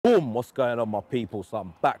Boom, what's going on, my people? So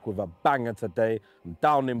I'm back with a banger today. I'm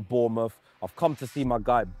down in Bournemouth. I've come to see my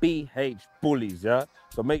guy BH Bullyz, yeah?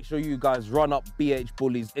 So make sure you guys run up BH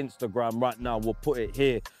Bullyz Instagram right now. We'll put it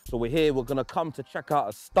here. So we're here, we're gonna come to check out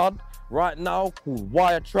a stud right now called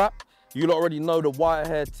Wire Trap. You already know the wire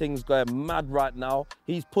hair thing's going mad right now.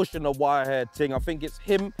 He's pushing the wire hair thing. I think it's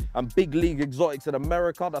him and Big League Exotics in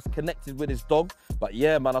America that's connected with his dog. But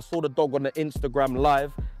yeah, man, I saw the dog on the Instagram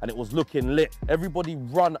live and it was looking lit. Everybody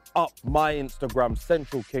run up my Instagram,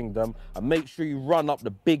 Central Kingdom, and make sure you run up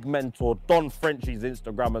the big mentor, Don Frenchie's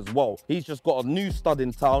Instagram as well. He's just got a new stud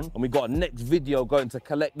in town and we got a next video going to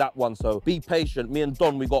collect that one. So be patient. Me and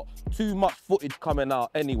Don, we got too much footage coming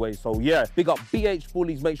out anyway. So yeah, big up BH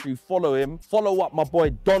Bullyz. Make sure you follow him. Follow up my boy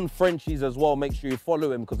Don Frenchie's as well. Make sure you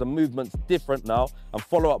follow him because the movement's different now. And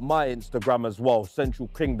follow up my Instagram as well, Central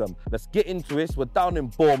Kingdom. Let's get into this. We're down in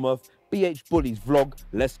Bournemouth. BH Bullyz vlog.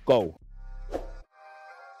 Let's go.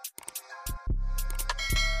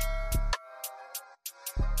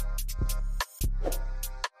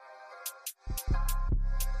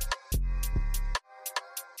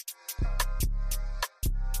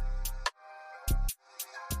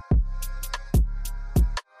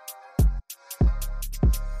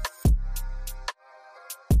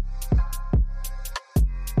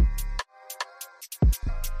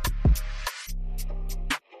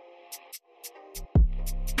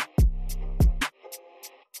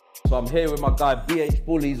 So I'm here with my guy BH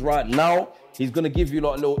Bullyz right now. He's gonna give you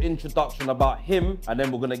like a little introduction about him and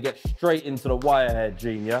then we're gonna get straight into the wire hair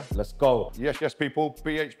gene, yeah? Let's go. Yes, people.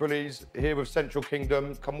 BH Bullyz here with Central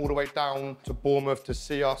Kingdom. Come all the way down to Bournemouth to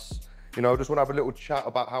see us. You know, just want to have a little chat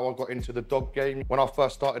about how I got into the dog game. When I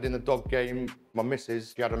first started in the dog game, my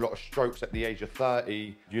missus, she had a lot of strokes at the age of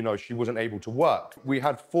 30. You know, she wasn't able to work. We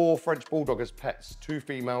had 4 French Bulldogs as pets, 2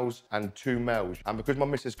 females and 2 males. And because my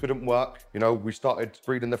missus couldn't work, you know, we started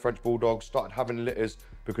breeding the French Bulldogs, started having litters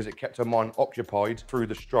because it kept her mind occupied through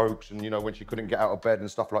the strokes and, you know, when she couldn't get out of bed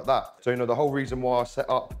and stuff like that. So, you know, the whole reason why I set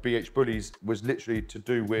up BH Bullyz was literally to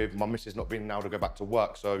do with my missus not being able to go back to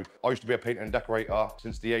work. So I used to be a painter and decorator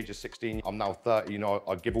since the age of 16. I'm now 30, you know,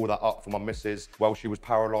 I'd give all that up for my missus while she was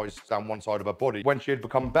paralyzed down one side of her body. When she had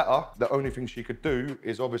become better, the only thing she could do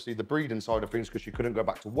is obviously the breeding side of things because she couldn't go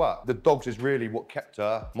back to work. The dogs is really what kept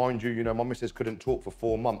her. Mind you know, my missus couldn't talk for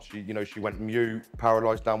 4 months. She, you know, she went mute,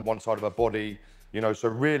 paralyzed down one side of her body. You know, so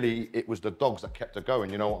really it was the dogs that kept her going,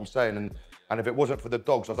 you know what I'm saying? And if it wasn't for the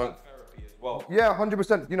dogs, I don't... Therapy as well. Yeah,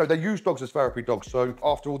 100%. You know, they use dogs as therapy dogs. So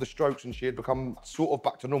after all the strokes and she had become sort of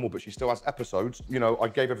back to normal, but she still has episodes, you know, I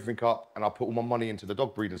gave everything up and I put all my money into the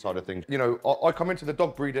dog breeding side of things. You know, I come into the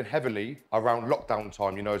dog breeding heavily around lockdown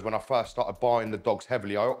time, you know, is when I first started buying the dogs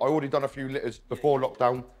heavily. I already done a few litters before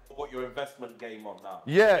lockdown. What your investment game on now?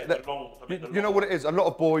 Yeah, you know what it is? A lot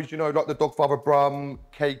of boys, you know, like the Dogfather Brum,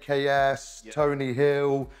 KKS, yeah. Tony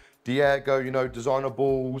Hill, Diego, you know, Designer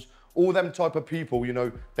Balls, all them type of people, you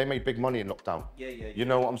know, they made big money in lockdown. Yeah. You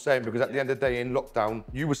know what I'm saying? Because at the end of the day, in lockdown,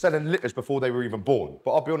 you were selling litters before they were even born.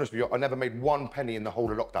 But I'll be honest with you, I never made 1 penny in the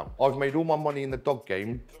whole of lockdown. I've made all my money in the dog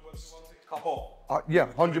game. Yeah,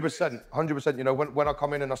 100%, 100%. You know, when I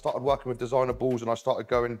come in and I started working with Designer Balls and I started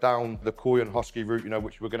going down the Koi and Husky route, you know,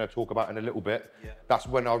 which we're going to talk about in a little bit, that's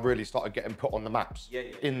when I really started getting put on the maps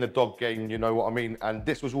in the dog game, you know what I mean? And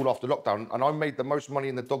this was all after lockdown. And I made the most money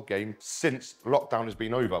in the dog game since lockdown has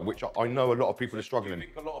been over, which I know a lot of people are struggling. I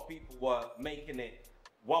think a lot of people were making it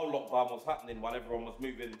while lockdown was happening, while everyone was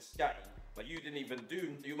moving scatty. But you didn't even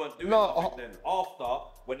you weren't doing nothing then. After,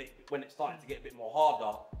 when it started to get a bit more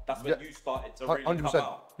harder, that's when you started to really 100%. Come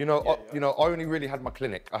out. You know, you know, I only really had my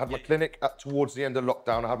clinic. I had my clinic towards the end of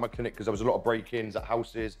lockdown. I had my clinic because there was a lot of break-ins at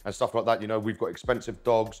houses and stuff like that. You know, we've got expensive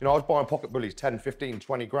dogs. You know, I was buying pocket bullies, 10, 15,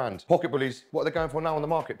 20 grand. Pocket bullies, what are they going for now on the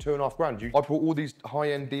market? 2.5 grand. I bought all these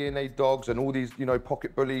high-end DNA dogs and all these, you know,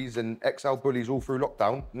 pocket bullies and XL bullies all through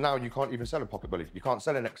lockdown. Now you can't even sell a pocket bully. You can't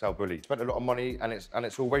sell an XL bully. You spent a lot of money and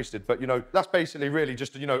it's all wasted. But you know, that's basically really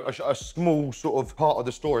just, you know, a small sort of part of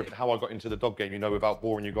the story of how I got into the dog game, you know, without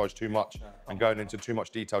boring you guys too much and going into too much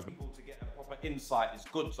detail. People to get a proper insight is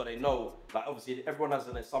good so they know, like obviously everyone has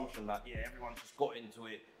an assumption that, yeah, everyone just got into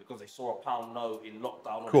it because they saw a pound note in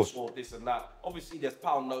lockdown or they saw this and that. Obviously there's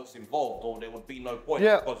pound notes involved or there would be no point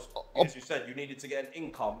because, as you said, you needed to get an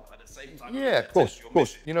income at the same time. Yeah, of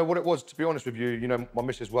course. You know what it was, to be honest with you, you know, my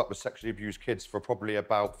missus worked with sexually abused kids for probably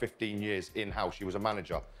about 15 years in-house. She was a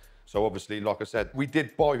manager. So obviously, like I said, we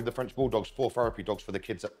did buy the French Bulldogs for therapy dogs for the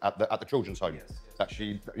kids at the children's home. Yes.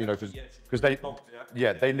 Actually, you know, because they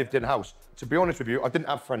lived in house. To be honest with you, I didn't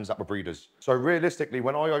have friends that were breeders. So realistically,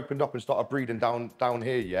 when I opened up and started breeding down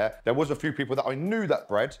here, yeah, there was a few people that I knew that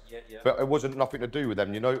bred, but it wasn't nothing to do with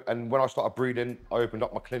them, you know. And when I started breeding, I opened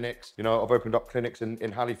up my clinics. You know, I've opened up clinics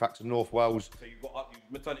in Halifax and North Wales. So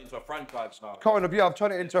you've turned it into a franchise now. Kind of, yeah. I've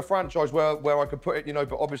turned it into a franchise where I could put it, you know.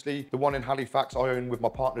 But obviously, the one in Halifax I own with my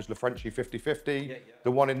partners, Frenchie 50-50.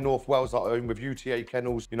 The one in North Wales that I own with UTA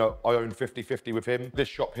Kennels, you know, I own 50-50 with him. This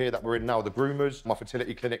shop here that we're in now, the Groomers, my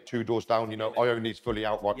fertility clinic 2 doors down, you know, I own these fully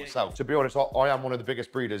outright myself. To be honest, I am one of the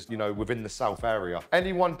biggest breeders, you know, within the South area.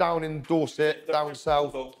 Anyone down in Dorset, down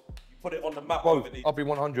south, put it on the map. Bro, I'll be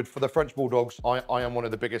 100 for the French Bulldogs. I am one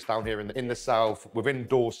of the biggest down here in the south, within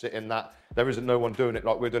Dorset. In that there isn't no one doing it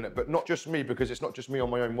like we're doing it, but not just me, because it's not just me on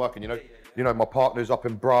my own working. You know, my partners up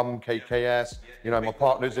in Brum, KKS. You know, my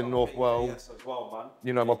partners in North Wales.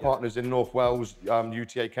 You know, my partners in North Wales,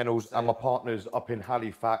 UTA Kennels, and my partners up in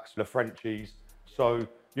Halifax, the Frenchies. So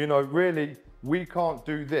you know, really, we can't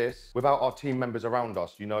do this without our team members around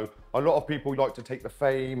us. You know, a lot of people like to take the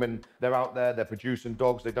fame and they're out there, they're producing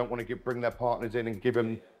dogs. They don't want to bring their partners in and give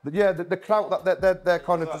them, the clout that they're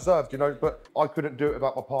kind of deserved, you know, but I couldn't do it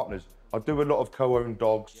without my partners. I do a lot of co-owned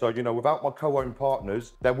dogs. So, you know, without my co-owned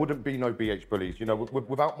partners, there wouldn't be no BH Bullyz. You know,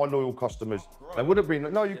 without my loyal customers, there wouldn't be,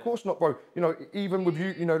 no, of course not, bro. You know, even with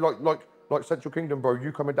you, you know, like Central Kingdom, bro,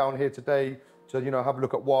 you coming down here today, to, you know, have a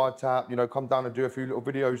look at Wiretap, you know, come down and do a few little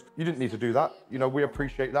videos. You didn't need to do that. You know, we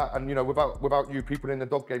appreciate that. And, you know, without you, people in the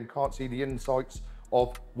dog game can't see the insights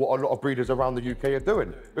of what a lot of breeders around the UK are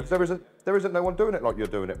doing. Because there isn't no one doing it like you're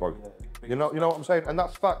doing it, bro. You know what I'm saying? And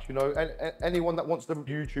that's fact, you know. Anyone that wants them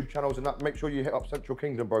YouTube channels and that, make sure you hit up Central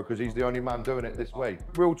Kingdom, bro, because he's the only man doing it this way.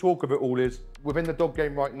 Real talk of it all is, within the dog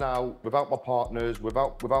game right now, without my partners,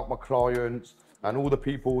 without my clients, and all the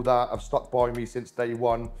people that have stuck by me since day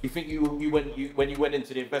one. You think when you went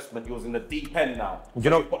into the investment, you was in the deep end now? You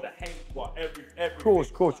know, you've got the hate, every. Of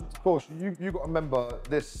course. You got to remember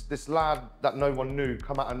this lad that no one knew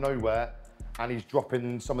come out of nowhere, and he's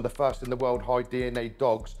dropping some of the first in the world high DNA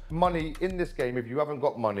dogs. Money in this game, if you haven't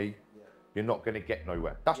got money, you're not going to get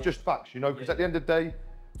nowhere. That's just facts, you know, because at the end of the day,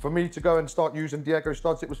 for me to go and start using Diego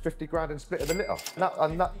studs, it was 50 grand and split of the litter.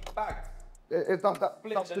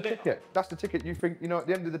 That's the ticket. That's the ticket. You think, you know, at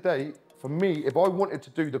the end of the day, for me, if I wanted to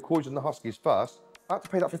do the Coys and the Huskies first, I had to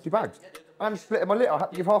pay that 50 bags. And splitting my litter, I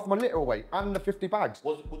had to give half my litter away and the 50 bags.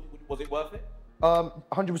 Was it worth it?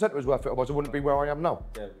 100% it was worth it, otherwise I wouldn't be where I am now.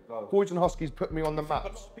 There we go. Coys and Huskies put me on the maps.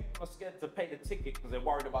 But a lot of people are scared to pay the ticket because they're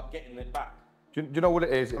worried about getting it back. Do you know what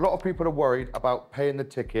it is? A lot of people are worried about paying the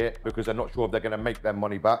ticket because they're not sure if they're going to make their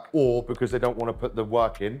money back, or because they don't want to put the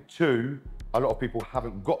work in. 2, a lot of people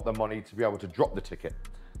haven't got the money to be able to drop the ticket.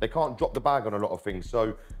 They can't drop the bag on a lot of things.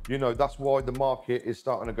 So, you know, that's why the market is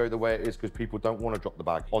starting to go the way it is, because people don't want to drop the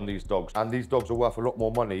bag on these dogs. And these dogs are worth a lot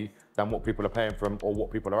more money than what people are paying for them or what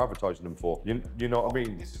people are advertising them for. You know what I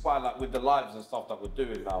mean? This is why, like, with the lives and stuff that we're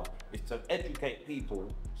doing now, is to educate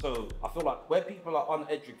people. So I feel like where people are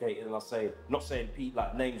uneducated, and I say, not saying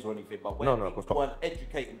like names or anything, but where people weren't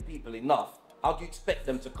educating people enough, how do you expect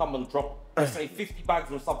them to come and drop, let's say, 50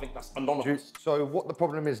 bags on something that's anonymous? So what the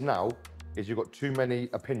problem is now is you've got too many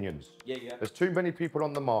opinions. There's too many people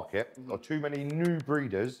on the market, or too many new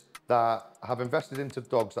breeders that have invested into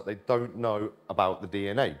dogs that they don't know about the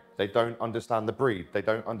DNA. They don't understand the breed. They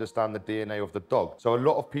don't understand the DNA of the dog. So a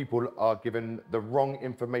lot of people are giving the wrong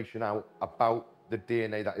information out about the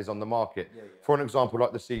DNA that is on the market. For an example,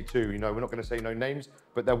 like the C2, you know, we're not going to say no names,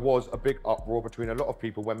 but there was a big uproar between a lot of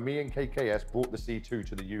people when me and KKS brought the C2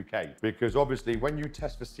 to the UK. Because obviously when you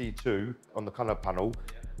test for C2 on the colour panel,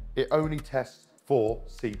 it only tests for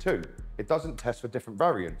C2. It doesn't test for different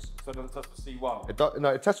variants. So it doesn't test for C1? No,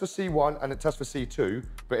 it tests for C1 and it tests for C2,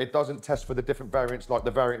 but it doesn't test for the different variants, like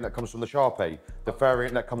the variant that comes from the Shar-Pei, the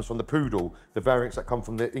variant that comes from the Poodle, the variants that come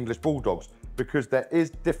from the English Bulldogs, because there is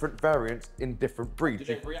different variants in different breeds.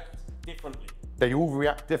 Do they react differently? They all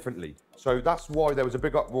react differently. So that's why there was a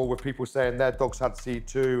big uproar with people saying their dogs had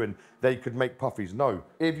C2 and they could make puffies. No,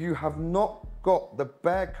 if you have not got the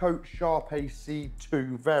Bear Coat Shar-Pei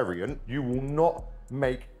C2 variant, you will not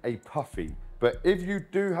make a puffy. But if you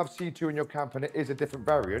do have C2 in your camp and it is a different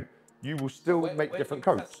variant, you will still make different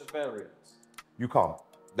coats. Test the variants? You can't.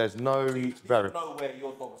 There's no variant. You know where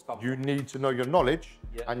your dog's coming You need to know your knowledge,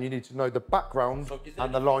 and you need to know the background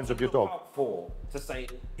and the lines of your dog. To say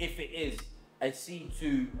if it is a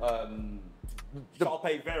C2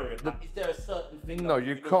 Shar-Pei variant, is there a certain thing? No,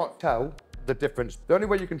 you can't tell the difference. The only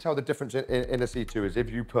way you can tell the difference in a C2 is if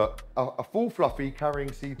you put a full fluffy carrying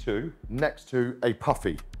C2 next to a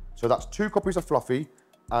puffy. So that's 2 copies of Fluffy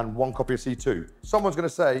and 1 copy of C2. Someone's gonna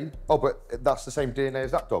say, oh, but that's the same DNA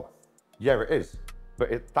as that dog. Yeah, it is.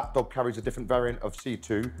 But that dog carries a different variant of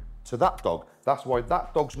C2 to that dog. That's why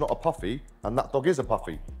that dog's not a puffy and that dog is a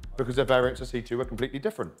puffy, because their variants of C2 are completely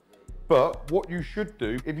different. But what you should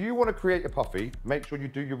do, if you want to create a puffy, make sure you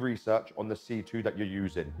do your research on the C2 that you're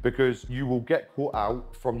using, because you will get caught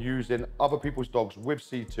out from using other people's dogs with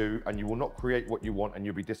C2 and you will not create what you want and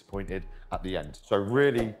you'll be disappointed at the end. So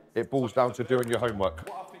really, it boils down to doing your homework.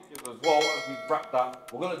 What I think is as well, as we wrap that,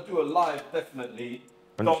 we're going to do a live definitely.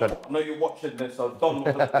 Don, 100%. I know you're watching this, so Don,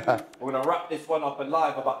 we're going to wrap this one up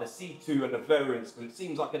alive about the C2 and the variants, because it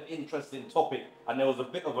seems like an interesting topic and there was a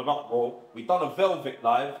bit of an uproar. We've done a Velvet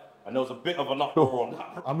live and there was a bit of an uproar on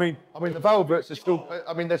that. I mean the Velvets are still,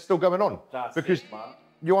 they're still going on. That's because it, man.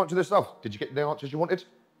 You answered this stuff. Did you get the answers you wanted?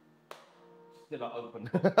 Still an open.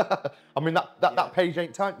 I mean, that page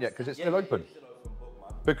ain't tanked yet because it's still open. It's still open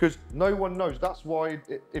book, man. Because no one knows. That's why,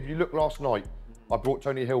 if you look last night, I brought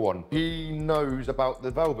Tony Hill on. He knows about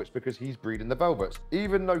the Velvets because he's breeding the Velvets.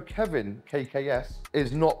 Even though Kevin, KKS,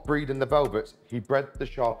 is not breeding the Velvets, he bred the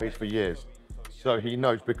Sharpies for years. So he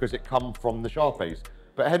knows because it come from the Sharpies.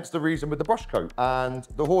 But hence the reason with the brush coat and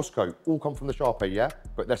the horse coat, all come from the Sharpie, yeah?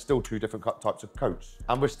 But they're still 2 different types of coats.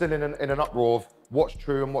 And we're still in an uproar of what's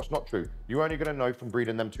true and what's not true. You're only gonna know from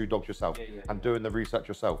breeding them 2 dogs yourself and doing the research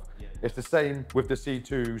yourself. It's the same with the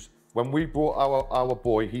C2s. When we brought our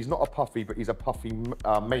boy, he's not a puffy, but he's a puffy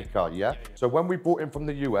maker, yeah? So when we brought him from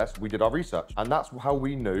the US, we did our research. And that's how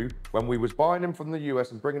we knew, when we was buying him from the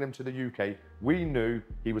US and bringing him to the UK, we knew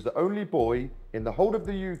he was the only boy in the whole of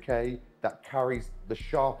the UK that carries the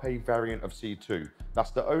Sharpei variant of C2.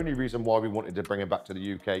 That's the only reason why we wanted to bring him back to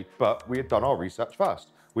the UK, but we had done our research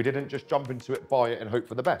first. We didn't just jump into it, buy it, and hope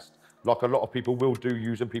for the best, like a lot of people will do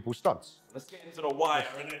using people's studs. Let's get into the wire,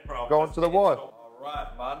 innit, bro? Go on to the wire. All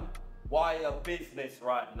right, man. Wire business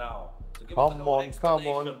right now. So give Come us a little on,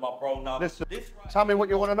 explanation, my bro. Now, listen, this right tell me what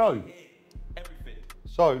you want to know. here, everything.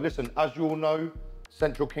 So listen, as you all know,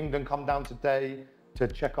 Central Kingdom come down today to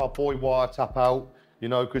check our boy Wiretap out, you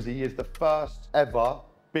know, because he is the first ever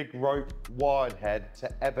Big Rope Wire-Haired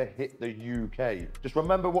to ever hit the UK. Just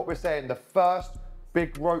remember what we're saying, the first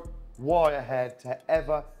Big Rope Wire-Haired to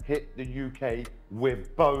ever hit the UK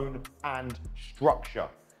with bone and structure,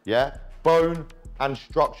 yeah? Bone and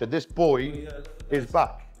structure. This boy is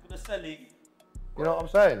back. You know what I'm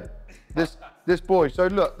saying? This boy. So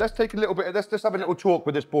look, let's take a little bit. Let's have a little talk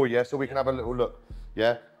with this boy, yeah, so we can have a little look,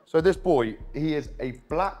 yeah. So this boy, he is a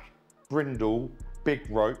black brindle Big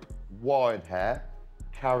Rope wired hair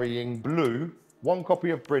carrying blue, 1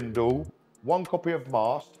 copy of brindle, 1 copy of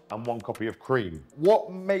mast, and 1 copy of cream.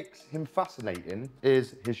 What makes him fascinating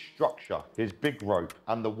is his structure, his big rope,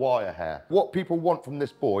 and the wire hair. What people want from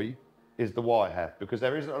this boy is the wire hair, because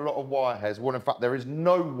there isn't a lot of wire hairs. Well, in fact, there is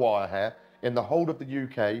no wire hair in the whole of the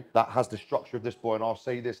UK that has the structure of this boy. And I'll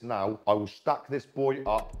say this now, I will stack this boy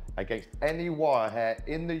up against any wire hair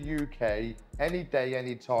in the UK, any day,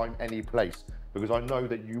 any time, any place, because I know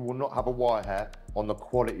that you will not have a wire hair on the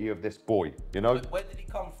quality of this boy, you know? Where did he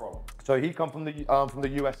come from? So he come from the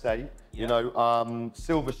USA, you know,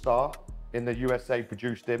 Silver Star in the USA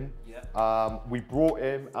produced him. Yeah. We brought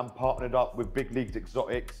him and partnered up with Big Leagues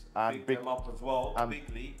Exotics and Big them up as well,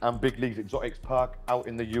 Big Leagues Exotics Perk out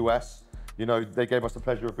in the US. You know, they gave us the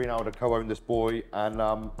pleasure of being able to co-own this boy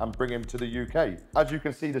and bring him to the UK. As you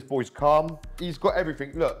can see, this boy's calm. He's got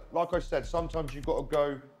everything. Look, like I said, sometimes you've got to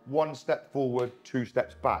go 1 step forward, 2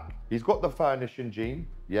 steps back. He's got the furnishing gene,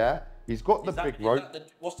 yeah? He's got the big rope.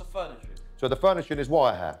 What's the furnishing? So the furnishing is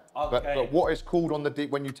wire hair. Okay. But what is called on the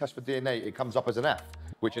when you test for DNA, it comes up as an F,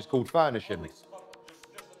 which is called furnishing. Oh,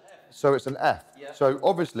 just an F. So it's an F. Yeah. So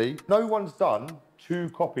obviously, no one's done 2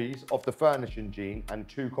 copies of the furnishing gene and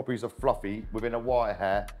 2 copies of Fluffy within a wire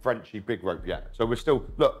hair Frenchie Big Rope yet. So we're still,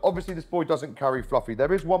 look, obviously this boy doesn't carry Fluffy.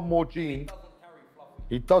 There is one more gene.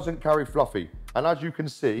 He doesn't carry Fluffy. And as you can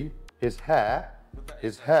see, his hair,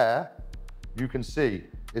 you can see,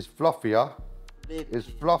 is fluffier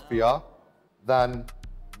than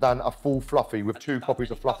a full Fluffy with 2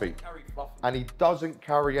 copies of Fluffy. And he doesn't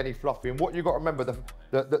carry any Fluffy. And what you got to remember,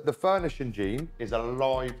 the furnishing gene is a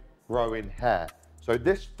live growing hair. So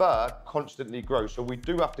this fur constantly grows. So we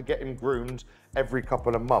do have to get him groomed every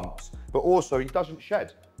couple of months. But also he doesn't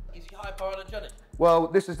shed. Is he hypoallergenic? Well,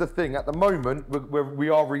 this is the thing. At the moment, we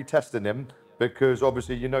are retesting him because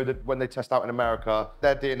obviously, you know that when they test out in America,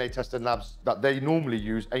 their DNA testing labs that they normally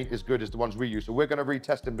use ain't as good as the ones we use. So we're going to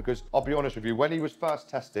retest him because I'll be honest with you, when he was first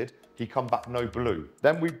tested, he come back no blue.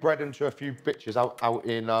 Then we bred him to a few bitches out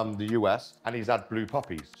in the US, and he's had blue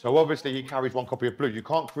puppies. So obviously he carries one copy of blue. You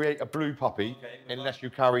can't create a blue puppy unless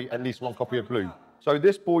you carry at least one copy of blue. So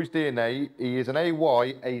this boy's DNA, he is an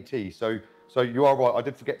AY-AT. So you are right, I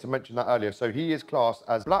did forget to mention that earlier. So he is classed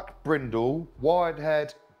as black brindle,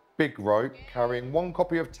 wide-haired, Big Rope, carrying one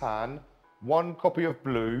copy of tan, one copy of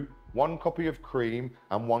blue, one copy of cream,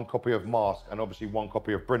 and one copy of mask, and obviously one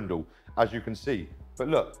copy of brindle, as you can see. But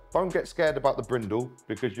look, don't get scared about the brindle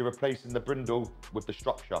because you're replacing the brindle with the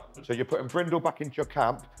structure. So you're putting brindle back into your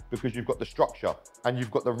camp because you've got the structure and you've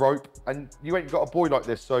got the rope, and you ain't got a boy like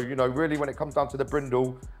this. So, you know, really when it comes down to the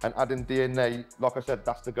brindle and adding DNA, like I said,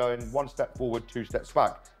 that's the going one step forward, 2 steps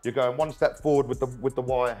back. You're going 1 step forward with the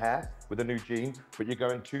wire hair, with the new gene, but you're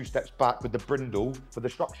going 2 steps back with the brindle for the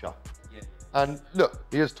structure. Yeah. And look,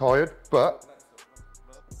 he is tired, but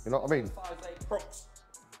you know what I mean? Size 8 Crocs.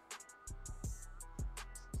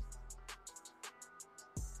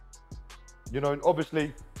 You know, and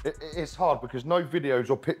obviously it's hard because no videos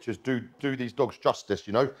or pictures do these dogs justice,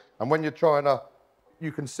 you know? And when you're trying to,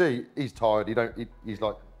 you can see he's tired. He's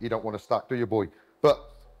like, you don't want to stack, do you, boy? But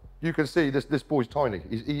you can see this boy's tiny.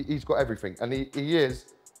 He's got everything. And he is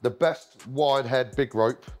the best wide-haired Big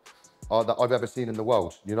Rope that I've ever seen in the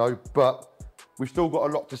world, you know? But we've still got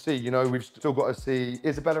a lot to see, you know? We've still got to see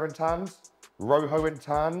Isabella in tans, Rojo in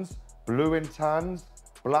tans, Blue in tans,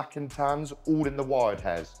 black and tans, all in the wired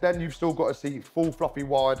hairs. Then you've still got to see full fluffy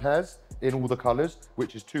wired hairs in all the colours,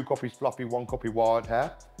 which is 2 copies fluffy, 1 copy wired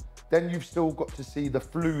hair. Then you've still got to see the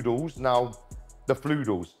floodles. Now, the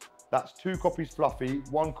floodles, that's 2 copies fluffy,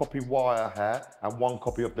 1 copy wire hair, and 1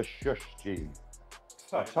 copy of the shush gene.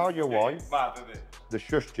 I'll tell you why. Mad, isn't it? The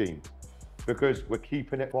shush gene. Because we're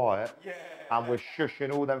keeping it quiet, and we're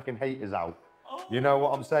shushing all them fucking haters out. Oh. You know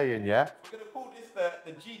what I'm saying, yeah? We're going to call this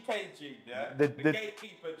the GK gene, yeah? The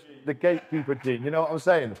gatekeeper gene. The gatekeeper gene, you know what I'm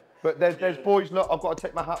saying? But there's boys, look, I've got to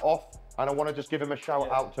take my hat off, and I want to just give him a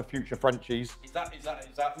shout out to future Frenchies. Is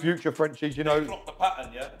that future Frenchies, you know? They clocked the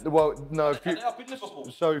pattern, yeah? Well, no. Are they up in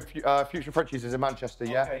Liverpool? So future Frenchies is in Manchester,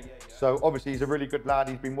 yeah? Okay, yeah. So obviously he's a really good lad.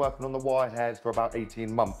 He's been working on the wide hairs for about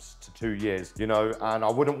 18 months to 2 years, you know, and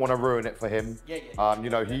I wouldn't want to ruin it for him. You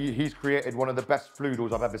know, he's created one of the best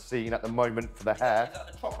floodles I've ever seen at the moment for the hair. Is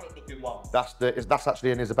that the chocolate looking one? That's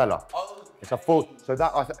actually an Isabella. Oh. It's a full, so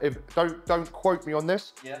that, don't quote me on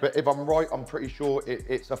this, but if I'm right, I'm pretty sure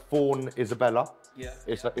it's a fawn Isabella. Yeah.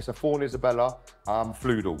 It's a fawn Isabella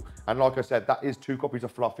floodle. And like I said, that is 2 copies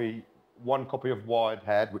of fluffy, 1 copy of wired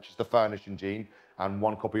haired, which is the furnishing gene, and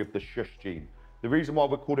 1 copy of the shush gene. The reason why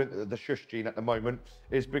we're calling it the shush gene at the moment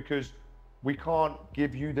is because we can't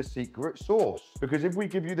give you the secret sauce. Because if we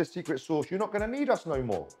give you the secret sauce, you're not going to need us no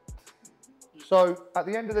more. So at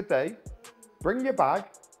the end of the day, bring your bag,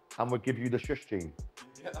 and we'll give you the shush gene.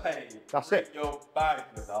 Hey, that's it. Bring your bag,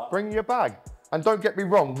 brother. Bring your bag. And don't get me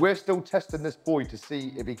wrong, we're still testing this boy to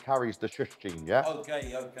see if he carries the shush gene, yeah?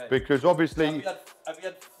 Okay. Because obviously... Have you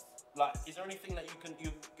had, like, is there anything that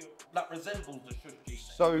that resembles the shush gene?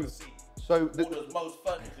 So does most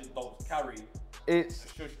furnishing dogs carry the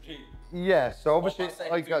shush gene? Yeah, so obviously,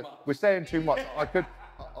 we're saying too much.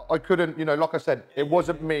 I couldn't, you know, like I said, it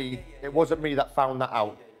wasn't me that found that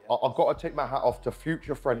out. I've got to take my hat off to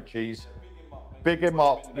future Frenchies. Big him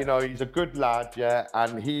up, you know, he's a good lad, yeah,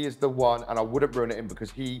 and he is the one, and I wouldn't ruin it in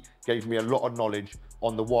because he gave me a lot of knowledge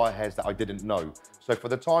on the wire hairs that I didn't know. So for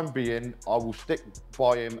the time being, I will stick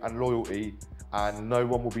by him and loyalty, and no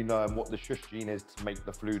one will be knowing what the shush gene is to make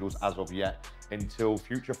the floodles as of yet, until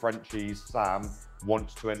future Frenchies, Sam,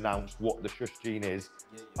 wants to announce what the shush gene is,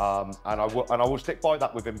 and I will stick by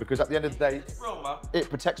that with him because at the end of the day, it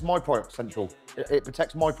protects my product, Central. It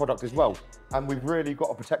protects my product as well, and we've really got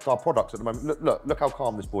to protect our products at the moment. Look how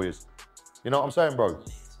calm this boy is. You know what I'm saying, bro?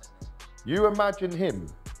 You imagine him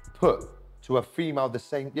put to a female the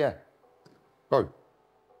same, bro,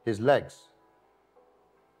 his legs.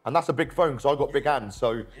 And that's a big phone because I got big hands,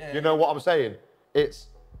 so you know what I'm saying? It's,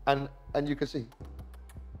 and you can see.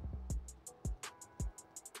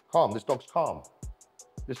 Calm, this dog's calm.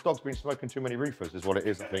 This dog's been smoking too many reefers is what it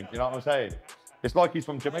is, I think. You know what I'm saying? It's like he's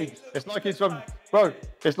from Jamaica. It's like he's from, bro,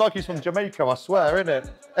 it's like he's from Jamaica, I swear, innit?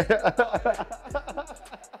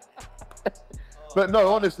 But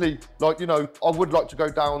no, honestly, like, you know, I would like to go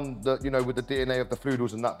down the, you know, with the DNA of the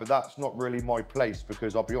floodles and that, but that's not really my place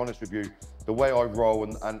because I'll be honest with you, the way I roll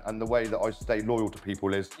and the way that I stay loyal to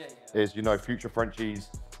people is, you know, future Frenchies,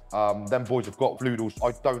 Them boys have got floodals.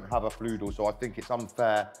 I don't have a floodal, so I think it's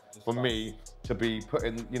unfair for me to be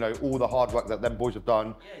putting, you know, all the hard work that them boys have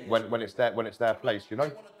done when it's their place, you know.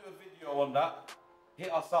 If you want to do a video on that,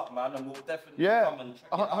 hit us up, man, and we'll definitely come and check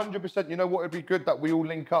it 100%. You know what? It'd be good that we all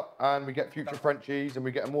link up and we get future Frenchies and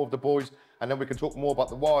we get more of the boys, and then we can talk more about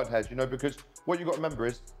the wired hairs, you know, because what you got to remember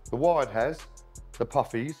is the wired hairs, the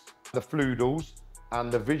puffies, the floodals,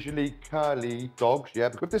 and the visually curly dogs. Yeah,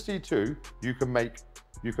 with the C2, you can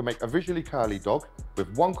make a visually curly dog with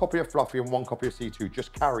 1 copy of Fluffy and 1 copy of C2,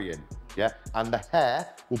 just carrying, yeah? And the hair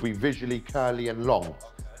will be visually curly and long. Okay.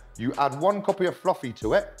 You add 1 copy of Fluffy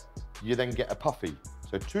to it, you then get a Puffy.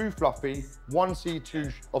 So 2 Fluffy, 1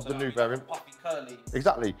 C2 of the new variant. Puffy, curly.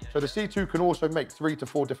 Exactly. So the C2 can also make 3 to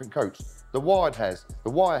 4 different coats. The wired hairs, the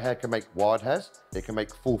wire hair can make wired hairs, it can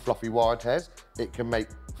make full fluffy wired hairs, it can make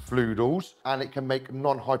floodals, and it can make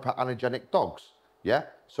non-hyperallergenic dogs. Yeah,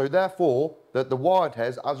 so therefore, the wired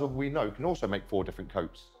hairs, as we know, can also make 4 different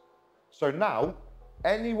coats. So now,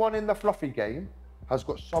 anyone in the fluffy game has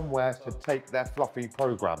got somewhere to take their fluffy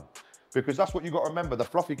program, because that's what you got to remember, the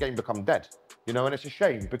fluffy game become dead, you know, and it's a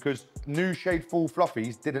shame because new shade full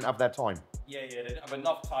fluffies didn't have their time. Yeah, they didn't have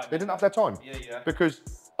enough time. They didn't have their time. Yeah. Because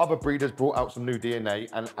other breeders brought out some new DNA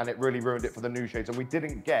and it really ruined it for the new shades, and we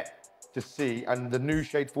didn't get to see, and the new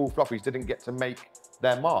shade full fluffies didn't get to make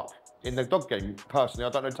their mark in the dog game. Personally, I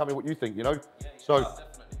don't know, tell me what you think, you know?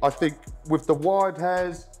 I think with the wired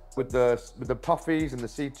hairs, with the puffies and the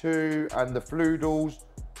C2 and the floodals,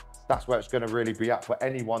 that's where it's going to really be at for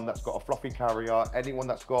anyone that's got a fluffy carrier, anyone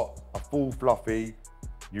that's got a full fluffy.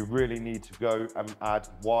 You really need to go and add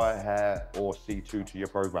wire hair or C2 to your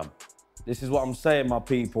program. This is what I'm saying, my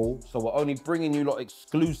people. So we're only bringing you lot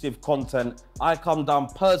exclusive content. I come down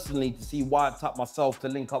personally to see Wiretap myself to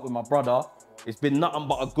link up with my brother. It's been nothing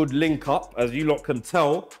but a good link up, as you lot can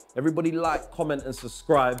tell. Everybody like, comment and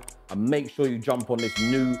subscribe, and make sure you jump on this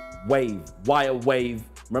new wave, Wire Wave.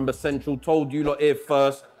 Remember Central told you lot here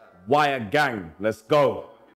first, Wire Gang, let's go.